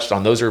 We've touched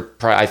on those.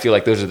 I feel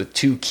like those are the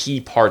two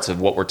key parts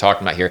of what we're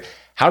talking about here.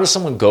 How does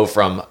someone go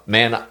from,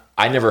 man,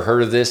 I never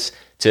heard of this,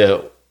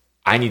 to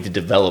I need to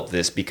develop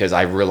this because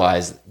I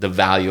realize the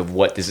value of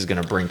what this is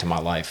going to bring to my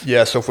life?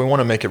 Yeah, so if we want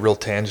to make it real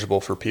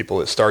tangible for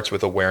people, it starts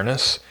with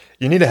awareness.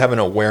 You need to have an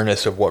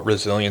awareness of what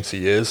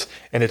resiliency is,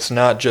 and it's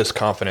not just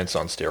confidence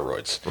on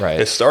steroids. Right.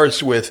 It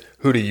starts with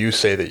who do you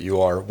say that you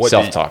are?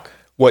 Self-talk.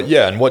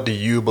 And what do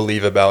you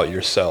believe about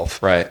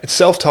yourself? Right. And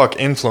self-talk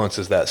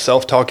influences that.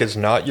 Self-talk is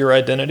not your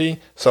identity.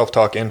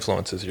 Self-talk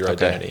influences your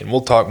identity. And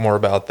we'll talk more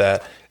about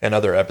that in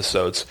other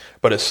episodes.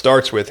 But it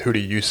starts with who do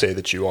you say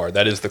that you are?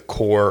 That is the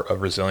core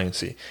of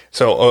resiliency.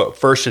 So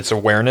first it's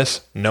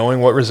awareness,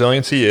 knowing what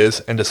resiliency is,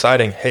 and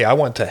deciding, hey, I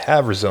want to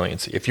have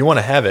resiliency. If you want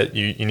to have it,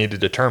 you need to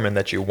determine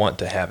that you want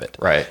to have it.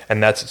 Right.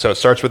 And so it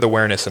starts with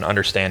awareness and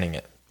understanding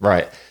it.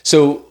 Right.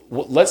 So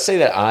let's say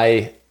that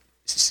I,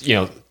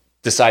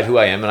 decide who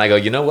I am, and I go,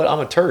 you know what,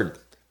 I'm a turd.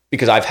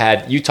 Because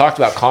you talked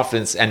about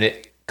confidence and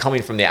it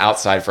coming from the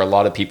outside for a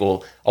lot of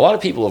people. A lot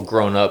of people have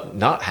grown up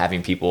not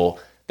having people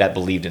that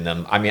believed in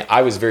them. I mean,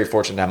 I was very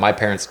fortunate to have my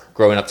parents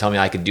growing up telling me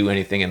I could do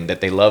anything and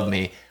that they loved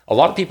me. A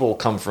lot of people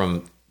come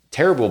from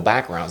terrible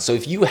backgrounds. So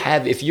if you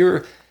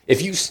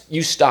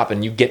stop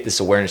and you get this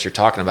awareness you're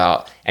talking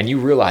about and you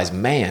realize,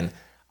 man,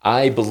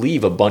 I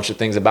believe a bunch of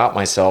things about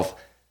myself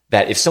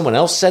that if someone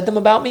else said them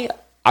about me,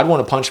 I'd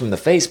want to punch them in the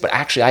face, but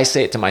actually I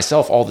say it to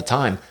myself all the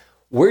time.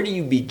 Where do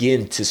you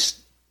begin to,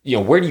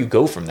 where do you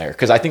go from there?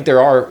 Because I think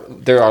there are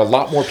a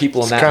lot more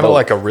people in that boat. It's kind of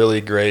like a really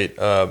great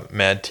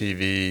Mad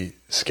TV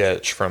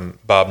sketch from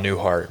Bob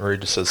Newhart where he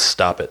just says,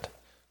 stop it.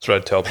 That's what I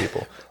tell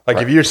people. Like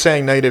if you're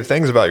saying negative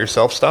things about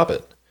yourself, stop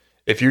it.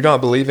 If you're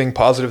not believing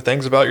positive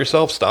things about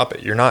yourself, stop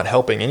it. You're not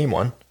helping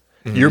anyone.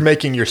 Mm-hmm. You're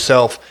making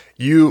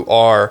you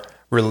are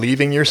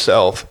relieving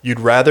yourself.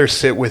 You'd rather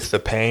sit with the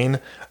pain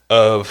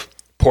of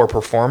poor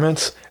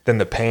performance than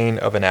the pain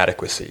of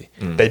inadequacy.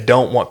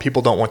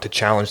 People don't want to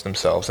challenge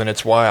themselves. And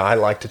it's why I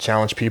like to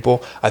challenge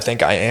people. I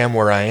think I am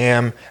where I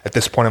am at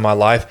this point in my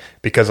life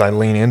because I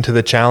lean into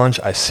the challenge.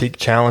 I seek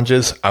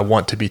challenges. I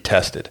want to be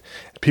tested.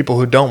 People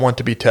who don't want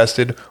to be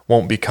tested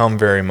won't become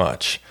very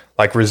much.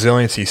 Like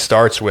resiliency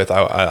starts with,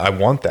 I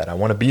want that. I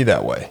want to be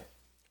that way.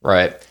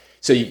 Right.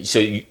 So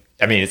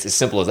I mean, it's as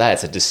simple as that.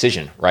 It's a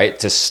decision, right?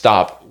 To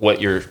stop what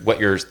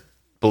you're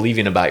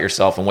believing about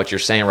yourself and what you're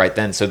saying right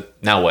then. So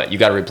now what? You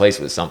got to replace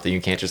it with something. You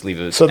can't just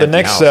leave it. So the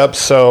next step,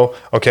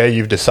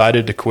 you've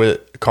decided to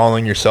quit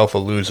calling yourself a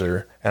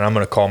loser and I'm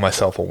going to call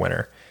myself a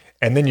winner.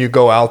 And then you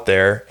go out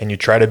there and you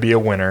try to be a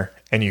winner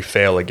and you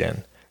fail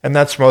again. And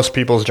that's most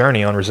people's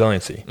journey on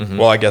resiliency. Mm-hmm.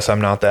 Well, I guess I'm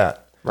not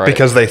that. Right.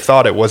 Because they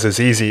thought it was as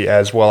easy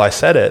as, well, I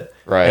said it.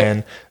 Right.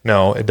 And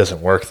no, it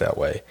doesn't work that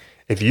way.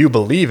 If you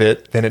believe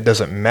it, then it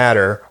doesn't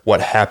matter what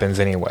happens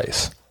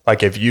anyways.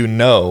 Like if you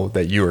know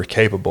that you are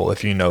capable,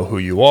 if you know who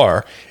you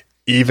are,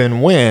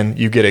 even when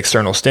you get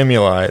external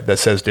stimuli that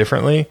says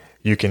differently,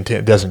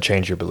 it doesn't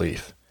change your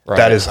belief. Right.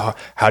 That is,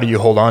 how do you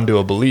hold on to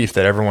a belief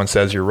that everyone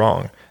says you're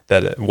wrong?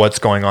 That what's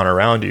going on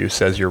around you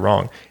says you're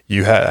wrong.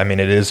 It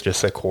is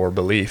just a core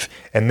belief.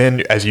 And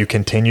then as you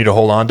continue to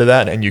hold on to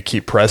that and you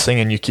keep pressing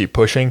and you keep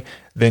pushing,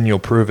 then you'll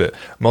prove it.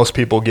 Most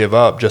people give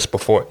up just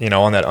before,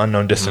 on that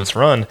unknown distance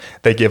run.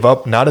 They give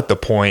up not at the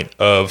point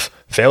of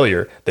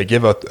failure. They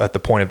give up at the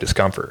point of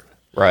discomfort.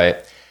 Right.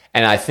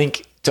 And I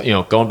think,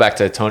 going back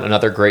to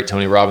another great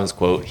Tony Robbins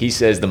quote, he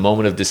says the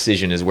moment of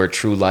decision is where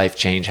true life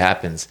change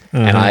happens. Mm-hmm.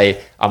 And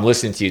I'm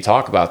listening to you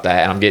talk about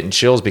that and I'm getting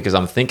chills because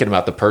I'm thinking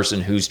about the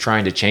person who's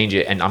trying to change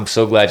it. And I'm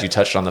so glad you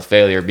touched on the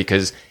failure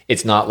because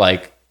it's not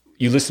like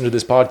you listen to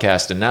this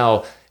podcast and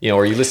now,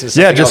 or you listen to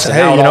something else.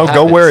 Hey,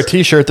 go wear a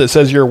t-shirt that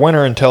says you're a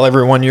winner and tell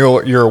everyone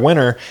you're a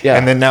winner. Yeah.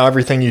 And then now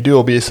everything you do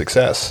will be a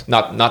success.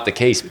 Not the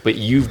case, but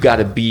you've got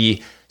to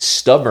be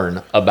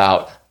stubborn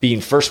about being,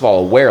 first of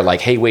all, aware,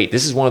 like, hey, wait,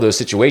 this is one of those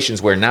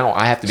situations where now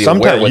I have to be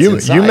aware of what's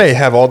inside. You may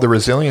have all the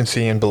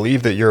resiliency and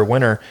believe that you're a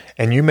winner,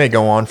 and you may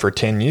go on for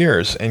 10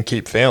 years and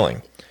keep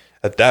failing.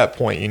 At that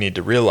point, you need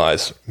to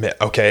realize,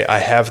 okay, I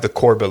have the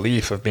core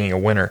belief of being a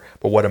winner,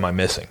 but what am I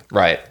missing?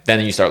 Right.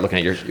 Then you start looking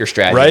at your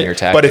strategy Right. and your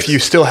tactics. But if you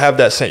still have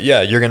that same,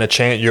 you're going to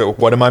change.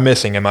 What am I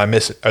missing?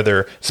 Is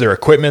there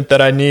equipment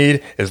that I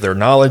need? Is there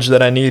knowledge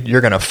that I need? You're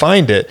going to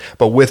find it.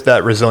 But with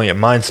that resilient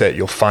mindset,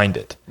 you'll find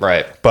it.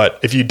 Right. But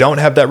if you don't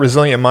have that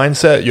resilient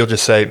mindset, you'll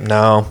just say,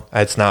 no,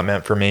 it's not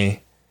meant for me.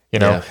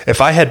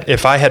 If I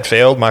had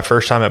failed my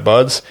first time at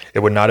Buds, it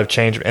would not have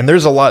changed. And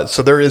there's a lot,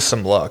 so there is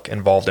some luck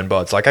involved in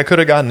Buds. Like I could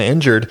have gotten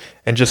injured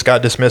and just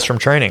got dismissed from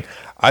training.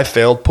 I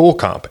failed pool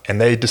comp, and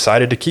they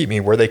decided to keep me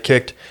where they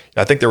kicked.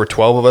 I think there were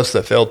 12 of us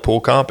that failed pool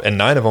comp, and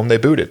 9 of them they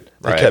booted.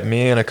 They kept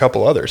me and a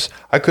couple others.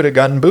 I could have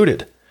gotten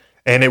booted,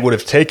 and it would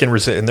have taken.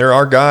 And there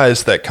are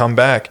guys that come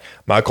back.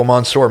 Michael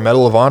Mansour,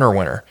 Medal of Honor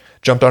winner,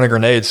 jumped on a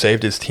grenade,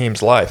 saved his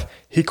team's life.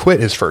 He quit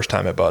his first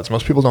time at Buds.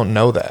 Most people don't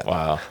know that.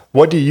 Wow.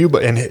 What do you,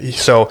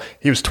 so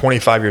he was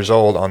 25 years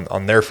old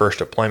on their first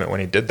deployment when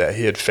he did that.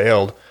 He had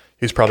failed.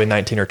 He was probably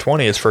 19 or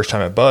 20 his first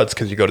time at Buds,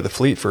 because you go to the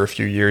fleet for a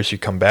few years, you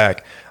come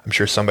back. I'm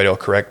sure somebody will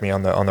correct me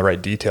on the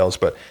right details,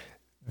 but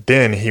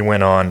then he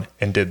went on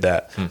and did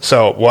that.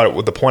 So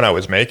what the point I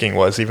was making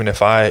was, even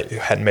if I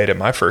hadn't made it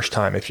my first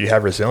time, if you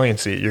have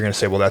resiliency, you're going to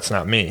say, well, that's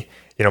not me.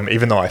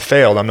 Even though I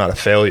failed, I'm not a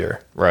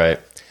failure. Right.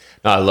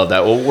 No, I love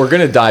that. Well, we're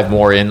going to dive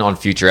more on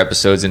future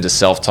episodes into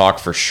self-talk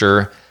for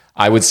sure.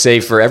 I would say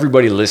for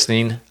everybody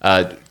listening,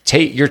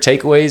 take your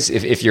takeaways,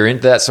 if you're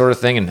into that sort of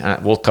thing,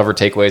 and we'll cover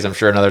takeaways, I'm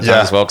sure, another time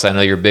as well, because I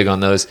know you're big on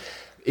those,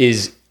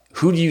 is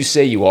who do you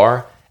say you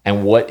are,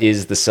 and what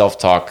is the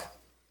self-talk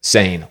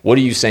saying? What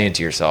are you saying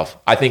to yourself?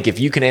 I think if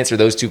you can answer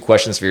those 2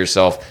 questions for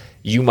yourself,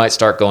 you might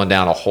start going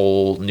down a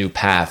whole new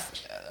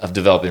path of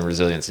developing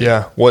resiliency.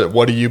 Yeah.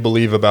 What do you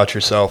believe about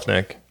yourself,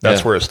 Nick?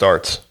 That's where it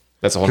starts.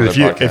 That's a whole other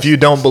podcast. If you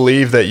don't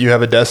believe that you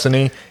have a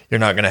destiny, you're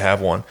not going to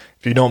have one.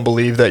 If you don't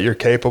believe that you're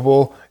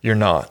capable, you're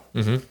not.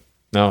 Mm-hmm.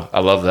 No,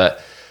 I love that.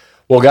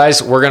 Well,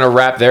 guys, we're going to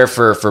wrap there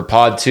for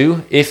pod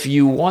 2. If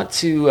you want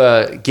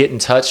to get in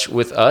touch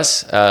with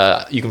us,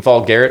 you can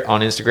follow Garrett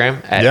on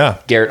Instagram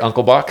at Garrett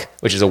Unkelbach,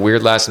 which is a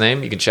weird last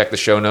name. You can check the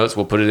show notes.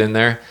 We'll put it in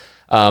there.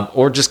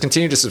 Or just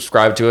continue to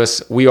subscribe to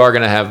us. We are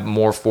going to have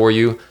more for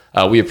you.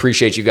 We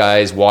appreciate you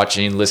guys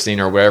watching, listening,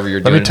 or whatever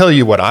you're doing. Let me tell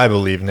you what I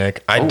believe,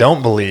 Nick. I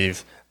don't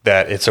believe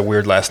that it's a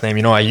weird last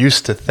name. I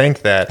used to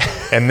think that.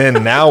 And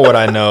then now what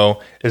I know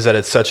is that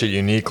it's such a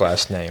unique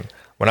last name.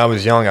 When I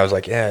was young, I was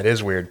like, yeah, it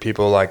is weird.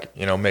 People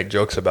make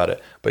jokes about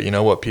it. But you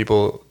know what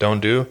people don't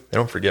do? They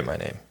don't forget my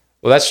name.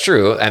 Well, that's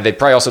true. And they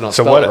probably also don't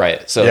spell it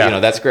right. So,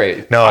 that's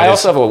great. No, I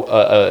also have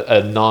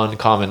a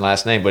non-common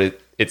last name, but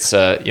it's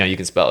you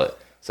can spell it.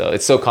 So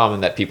it's so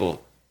common that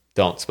people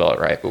don't spell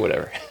it right, but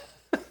whatever.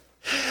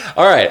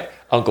 All right.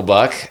 Uncle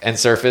Buck and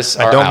Surface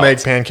are I don't out.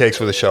 make pancakes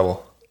with a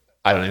shovel.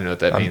 I don't even know what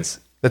that means.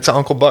 It's an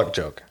Uncle Buck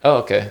joke. Oh,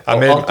 okay.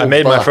 I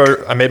made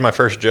my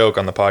first joke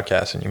on the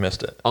podcast, and you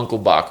missed it. Uncle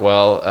Buck.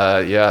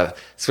 Well, yeah,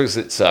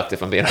 it sucked,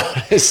 if I'm being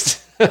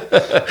honest.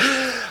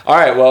 All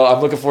right. Well,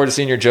 I'm looking forward to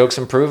seeing your jokes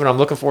improve, and I'm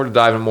looking forward to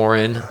diving more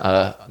in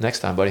next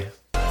time, buddy.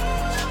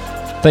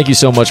 Thank you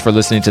so much for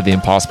listening to the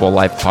Impossible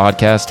Life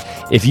podcast.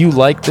 If you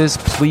like this,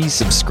 please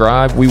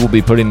subscribe. We will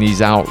be putting these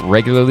out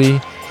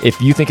regularly. If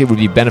you think it would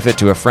be benefit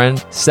to a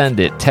friend, send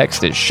it,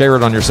 text it, share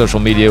it on your social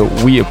media.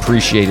 We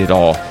appreciate it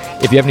all.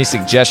 If you have any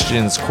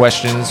suggestions,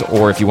 questions,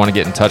 or if you want to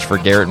get in touch for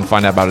Garrett and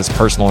find out about his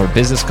personal or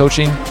business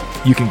coaching,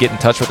 you can get in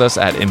touch with us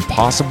at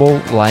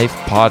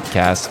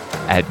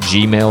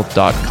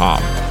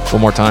impossiblelifepodcast@gmail.com.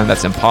 One more time,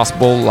 that's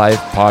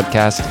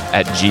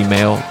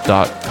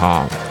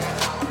impossiblelifepodcast@gmail.com.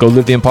 Go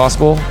live the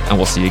impossible, and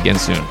we'll see you again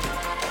soon.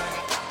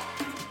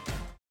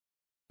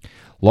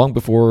 Long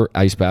before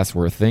ice baths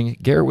were a thing,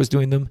 Garrett was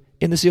doing them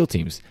in the SEAL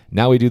teams.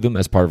 Now we do them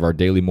as part of our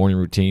daily morning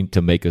routine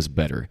to make us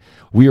better.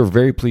 We are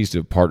very pleased to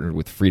have partnered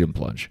with Freedom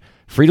Plunge.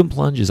 Freedom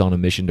Plunge is on a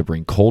mission to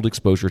bring cold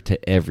exposure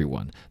to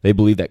everyone. They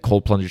believe that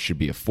cold plunges should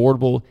be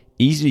affordable,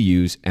 easy to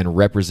use, and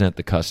represent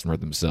the customer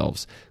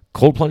themselves.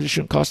 Cold plunges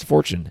shouldn't cost a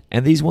fortune,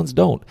 and these ones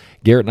don't.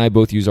 Garrett and I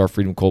both use our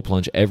Freedom Cold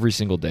Plunge every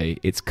single day.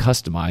 It's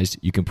customized.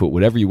 You can put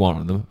whatever you want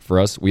on them. For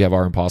us, we have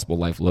our Impossible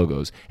Life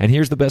logos. And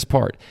here's the best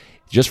part.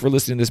 Just for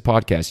listening to this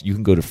podcast, you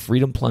can go to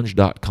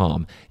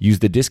freedomplunge.com, use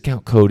the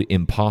discount code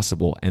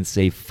IMPOSSIBLE, and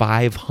save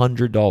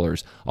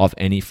 $500 off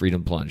any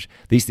Freedom Plunge.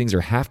 These things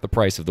are half the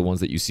price of the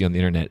ones that you see on the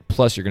internet,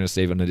 plus you're going to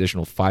save an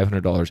additional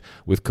 $500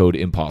 with code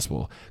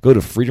IMPOSSIBLE. Go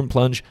to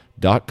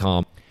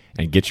freedomplunge.com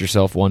and get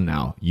yourself one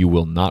now. You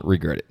will not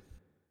regret it.